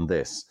subtle than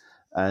this.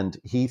 And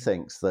he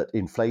thinks that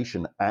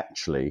inflation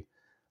actually,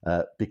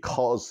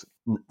 because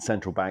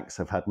central banks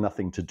have had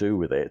nothing to do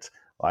with it,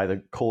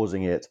 either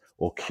causing it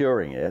or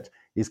curing it,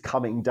 is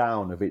coming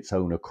down of its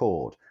own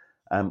accord.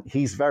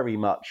 He's very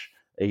much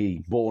a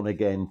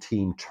born-again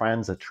team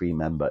transitory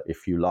member,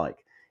 if you like,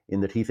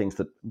 in that he thinks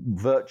that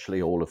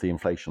virtually all of the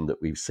inflation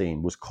that we've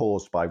seen was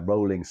caused by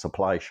rolling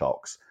supply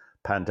shocks,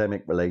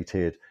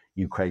 pandemic-related,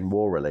 Ukraine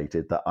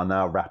war-related, that are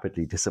now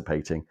rapidly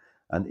dissipating,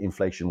 and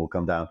inflation will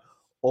come down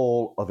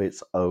all of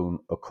its own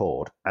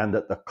accord, and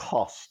that the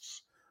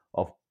costs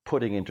of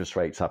putting interest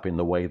rates up in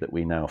the way that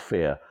we now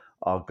fear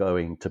are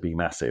going to be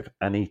massive.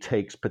 And he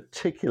takes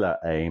particular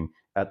aim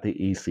at the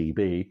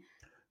ECB,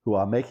 who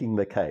are making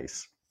the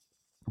case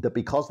that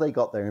because they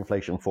got their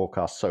inflation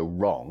forecast so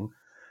wrong,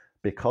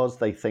 because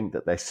they think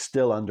that they're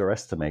still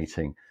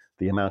underestimating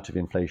the amount of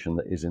inflation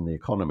that is in the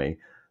economy,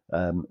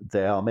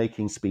 they are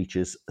making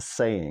speeches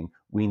saying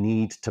we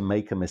need to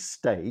make a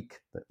mistake,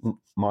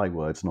 my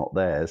words, not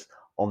theirs,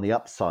 on the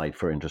upside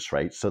for interest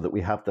rates so that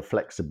we have the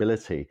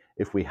flexibility,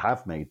 if we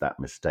have made that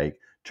mistake,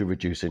 to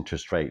reduce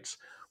interest rates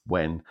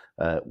when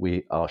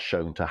we are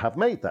shown to have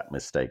made that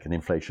mistake and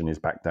inflation is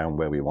back down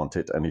where we want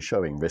it and is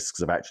showing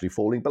risks of actually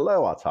falling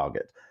below our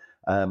target.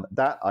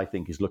 That, I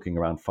think, is looking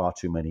around far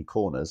too many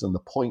corners. And the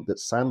point that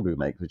Sandbu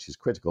makes, which is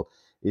critical,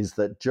 is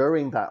that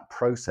during that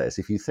process,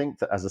 if you think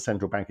that as a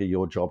central banker,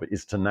 your job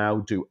is to now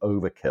do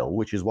overkill,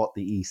 which is what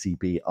the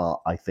ECB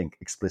are, I think,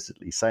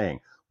 explicitly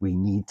saying, we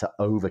need to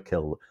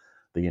overkill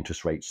the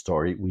interest rate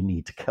story. We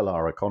need to kill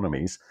our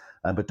economies.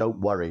 But don't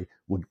worry,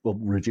 we'll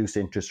reduce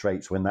interest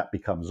rates when that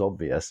becomes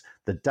obvious.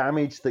 The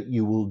damage that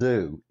you will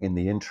do in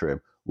the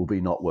interim will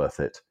be not worth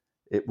it.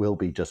 It will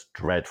be just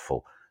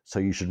dreadful. So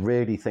you should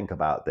really think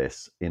about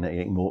this in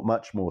a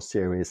much more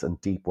serious and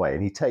deep way.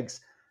 And he takes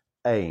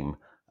aim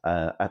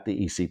at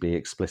the ECB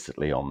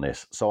explicitly on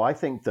this. So I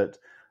think that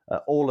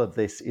all of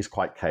this is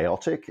quite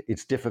chaotic.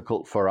 It's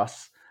difficult for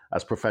us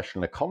as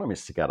professional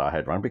economists to get our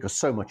head around because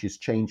so much is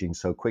changing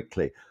so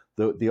quickly.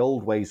 The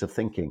old ways of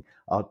thinking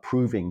are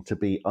proving to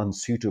be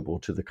unsuitable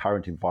to the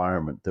current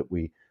environment that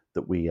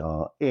we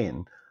are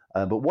in.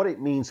 But what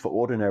it means for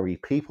ordinary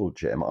people,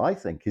 Jim, I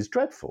think is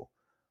dreadful.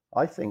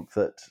 I think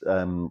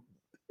that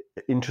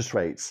interest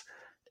rates,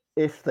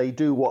 if they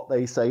do what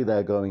they say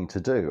they're going to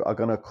do, are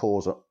going to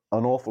cause an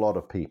awful lot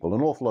of people,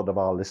 an awful lot of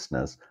our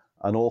listeners,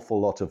 an awful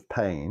lot of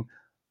pain,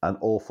 an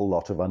awful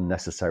lot of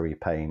unnecessary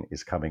pain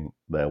is coming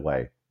their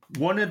way.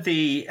 One of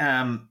the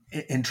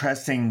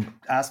interesting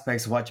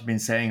aspects of what you've been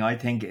saying, I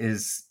think,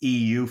 is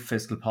EU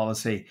fiscal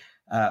policy.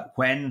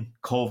 When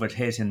COVID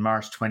hit in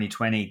March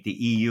 2020, the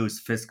EU's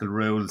fiscal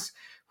rules,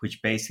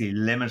 which basically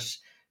limit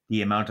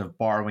the amount of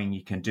borrowing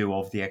you can do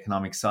over the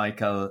economic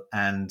cycle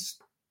and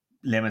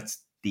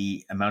limits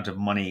the amount of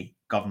money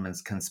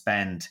governments can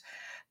spend,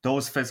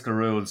 those fiscal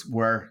rules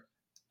were,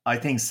 I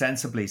think,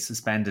 sensibly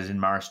suspended in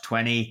March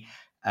 20.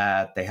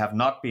 They have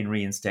not been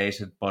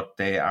reinstated, but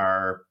they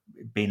are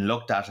being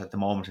looked at the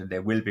moment, and they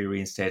will be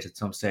reinstated at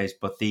some stage.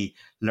 But the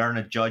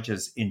learned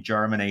judges in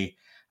Germany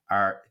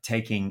are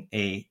taking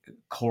a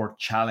court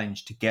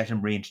challenge to get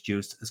them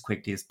reintroduced as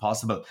quickly as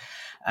possible.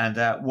 And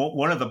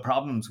one of the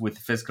problems with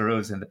the fiscal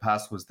rules in the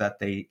past was that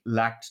they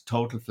lacked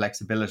total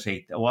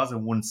flexibility. There was a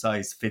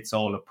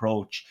one-size-fits-all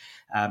approach.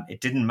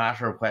 It didn't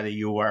matter whether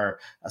you were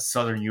a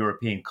southern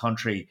European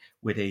country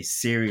with a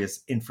serious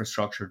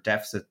infrastructure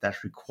deficit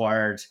that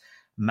required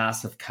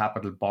massive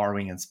capital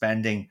borrowing and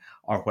spending,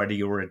 or whether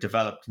you were a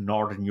developed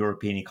northern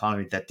European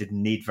economy that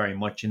didn't need very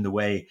much in the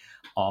way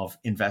of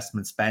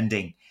investment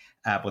spending.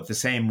 But the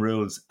same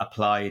rules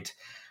applied.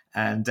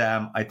 And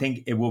I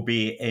think it will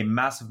be a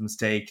massive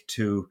mistake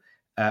to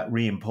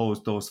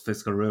reimpose those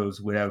fiscal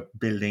rules without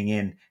building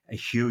in a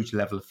huge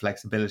level of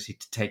flexibility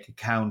to take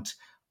account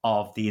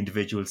of the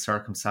individual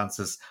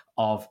circumstances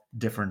of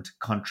different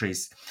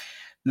countries.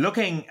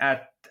 Looking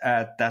at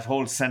that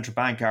whole central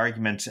bank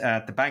argument,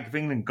 the Bank of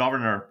England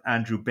Governor,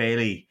 Andrew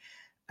Bailey,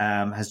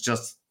 has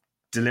just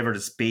delivered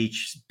a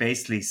speech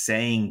basically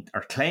saying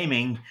or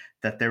claiming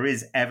that there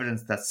is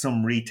evidence that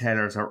some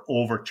retailers are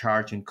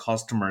overcharging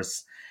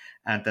customers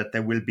and that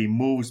there will be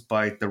moves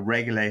by the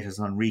regulators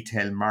on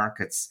retail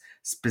markets,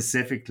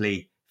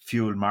 specifically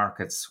fuel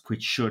markets,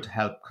 which should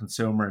help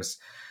consumers.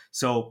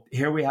 So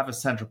here we have a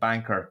central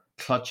banker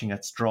clutching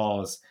at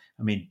straws.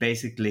 I mean,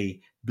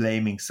 basically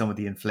blaming some of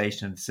the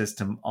inflation in the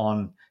system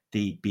on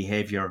the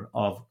behavior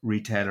of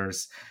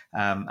retailers.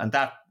 And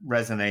that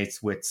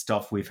resonates with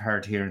stuff we've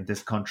heard here in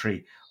this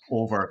country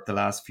over the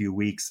last few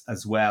weeks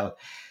as well.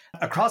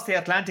 Across the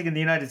Atlantic in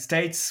the United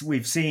States,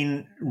 we've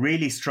seen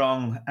really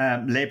strong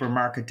labour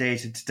market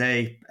data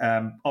today,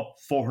 up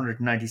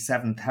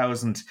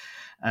 497,000.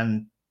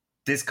 And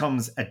this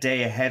comes a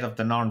day ahead of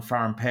the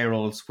non-farm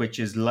payrolls, which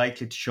is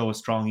likely to show a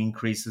strong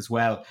increase as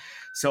well.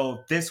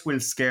 So this will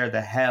scare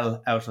the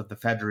hell out of the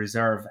Federal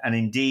Reserve. And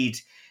indeed,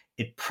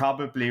 it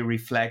probably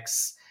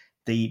reflects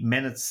the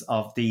minutes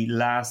of the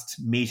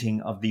last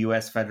meeting of the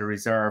US Federal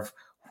Reserve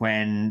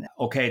when,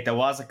 there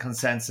was a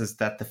consensus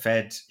that the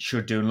Fed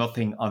should do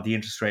nothing on the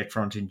interest rate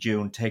front in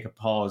June, take a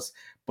pause,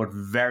 but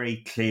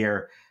very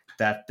clear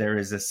that there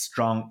is a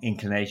strong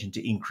inclination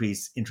to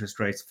increase interest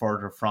rates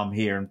further from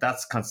here. And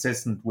that's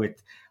consistent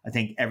with, I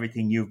think,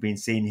 everything you've been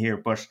seeing here.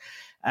 But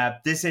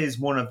this is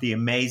one of the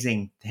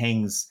amazing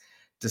things,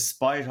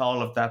 despite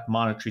all of that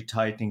monetary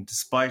tightening,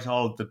 despite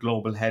all of the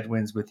global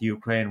headwinds with the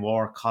Ukraine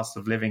war, cost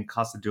of living,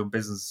 cost of doing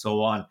business, and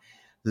so on,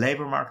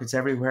 labour markets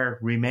everywhere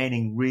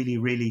remaining really,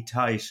 really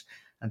tight.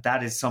 And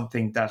that is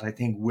something that I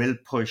think will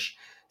push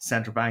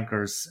central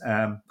bankers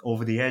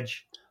over the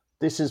edge.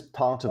 This is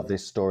part of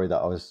this story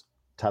that I was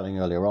telling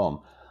earlier on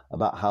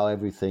about how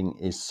everything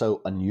is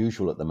so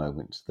unusual at the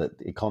moment, that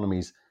the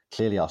economies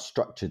clearly are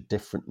structured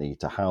differently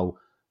to how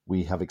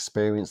we have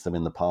experienced them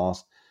in the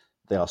past.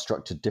 They are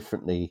structured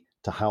differently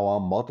to how our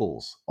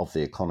models of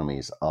the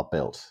economies are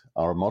built.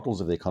 Our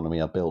models of the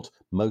economy are built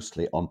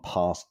mostly on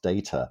past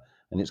data,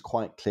 and it's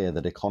quite clear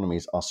that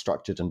economies are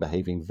structured and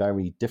behaving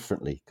very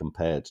differently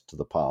compared to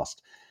the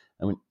past.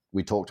 And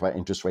we talked about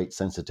interest rate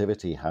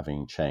sensitivity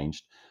having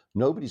changed.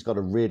 Nobody's got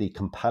a really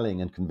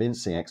compelling and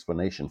convincing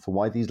explanation for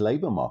why these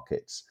labour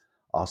markets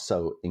are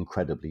so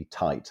incredibly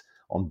tight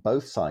on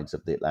both sides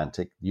of the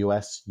Atlantic,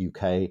 US,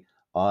 UK,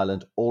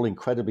 Ireland, all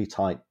incredibly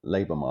tight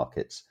labour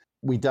markets.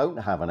 We don't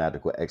have an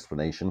adequate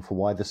explanation for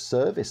why the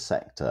service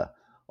sector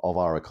of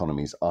our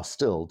economies are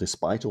still,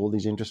 despite all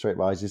these interest rate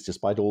rises,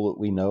 despite all that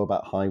we know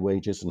about high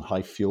wages and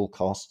high fuel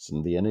costs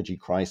and the energy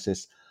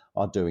crisis,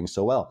 are doing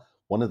so well.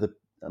 One of the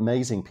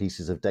amazing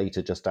pieces of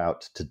data just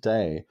out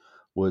today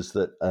was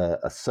that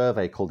a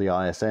survey called the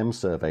ISM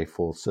survey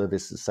for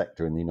services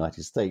sector in the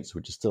United States,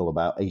 which is still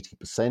about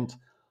 80%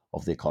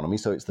 of the economy,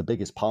 so it's the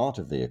biggest part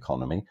of the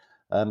economy,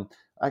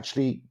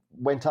 actually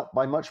went up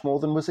by much more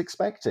than was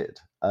expected,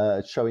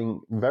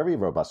 showing very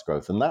robust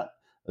growth. And that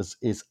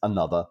is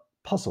another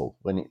puzzle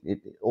when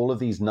all of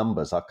these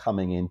numbers are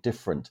coming in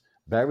different,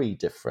 very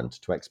different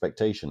to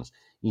expectations.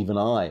 Even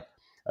I,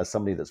 as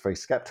somebody that's very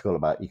skeptical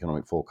about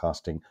economic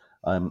forecasting,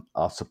 I'm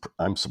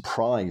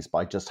surprised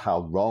by just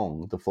how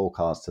wrong the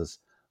forecasters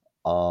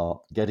are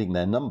getting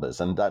their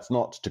numbers. And that's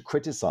not to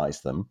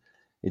criticize them.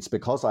 It's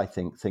because I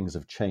think things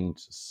have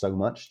changed so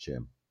much,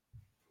 Jim.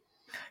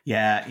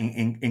 Yeah,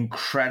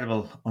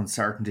 incredible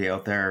uncertainty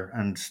out there.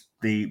 And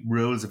the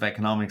rules of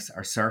economics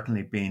are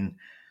certainly being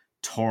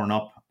torn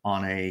up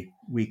on a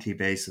weekly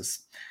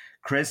basis.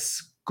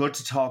 Chris, good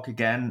to talk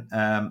again.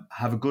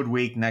 Have a good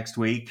week next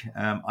week.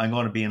 I'm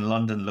going to be in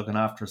London looking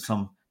after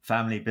some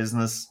family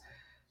business.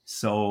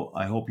 So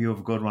I hope you have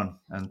a good one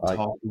and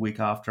talk the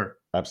week after.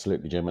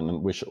 Absolutely, Jim,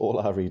 and wish all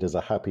our readers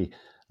a happy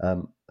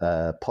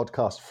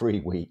podcast-free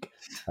week.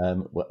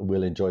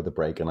 We'll enjoy the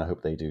break, and I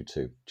hope they do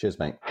too. Cheers,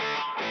 mate.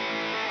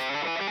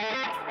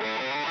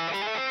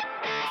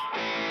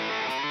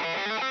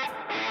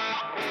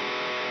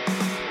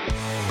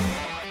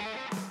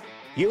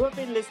 You have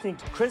been listening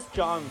to Chris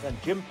Johns and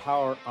Jim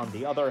Power on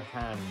The Other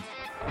Hand.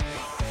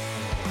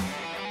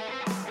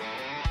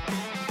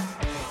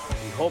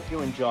 We hope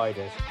you enjoyed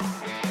it.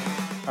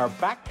 Our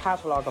back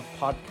catalogue of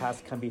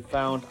podcasts can be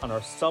found on our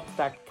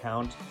Substack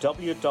account,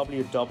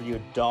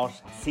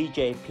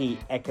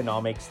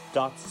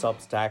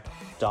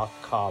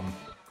 www.cjpeconomics.substack.com,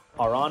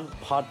 or on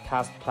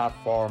podcast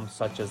platforms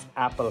such as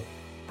Apple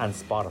and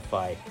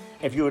Spotify.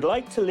 If you would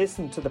like to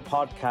listen to the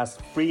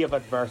podcast free of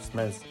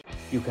advertisements,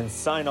 you can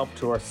sign up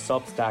to our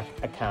Substack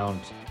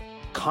account.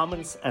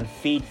 Comments and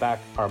feedback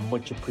are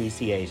much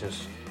appreciated.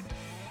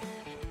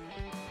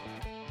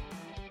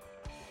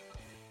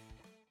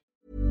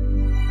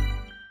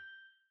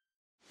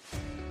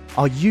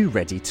 Are you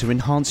ready to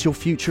enhance your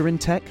future in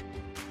tech?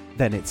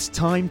 Then it's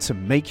time to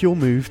make your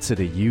move to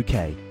the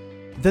UK,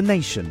 the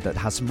nation that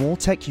has more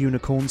tech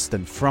unicorns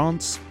than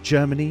France,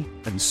 Germany,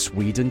 and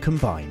Sweden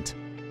combined.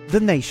 The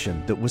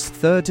nation that was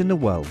third in the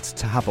world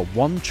to have a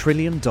 $1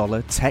 trillion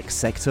tech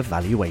sector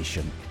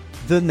valuation.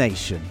 The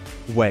nation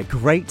where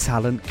great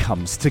talent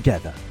comes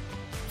together.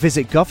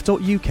 Visit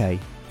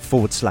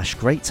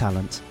gov.uk/great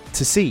talent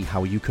to see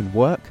how you can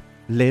work,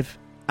 live,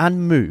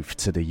 and move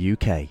to the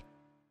UK.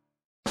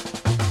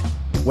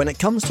 When it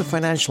comes to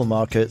financial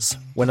markets,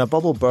 when a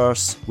bubble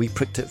bursts, we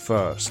pricked it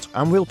first.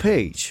 I'm Will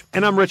Page.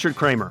 And I'm Richard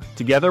Kramer.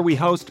 Together we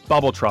host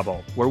Bubble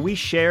Trouble, where we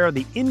share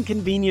the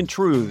inconvenient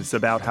truths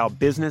about how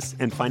business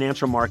and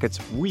financial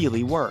markets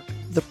really work.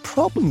 The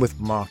problem with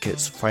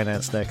markets,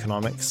 finance and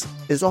economics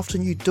is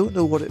often you don't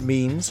know what it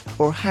means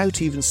or how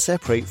to even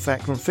separate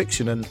fact from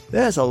fiction, and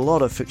there's a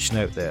lot of fiction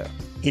out there.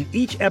 In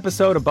each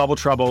episode of Bubble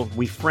Trouble,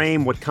 we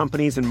frame what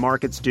companies and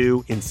markets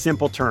do in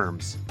simple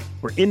terms.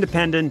 We're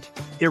independent,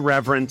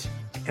 irreverent,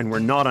 and we're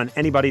not on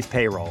anybody's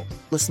payroll.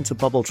 Listen to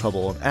Bubble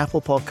Trouble on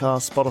Apple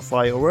Podcasts,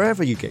 Spotify, or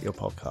wherever you get your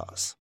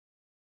podcasts.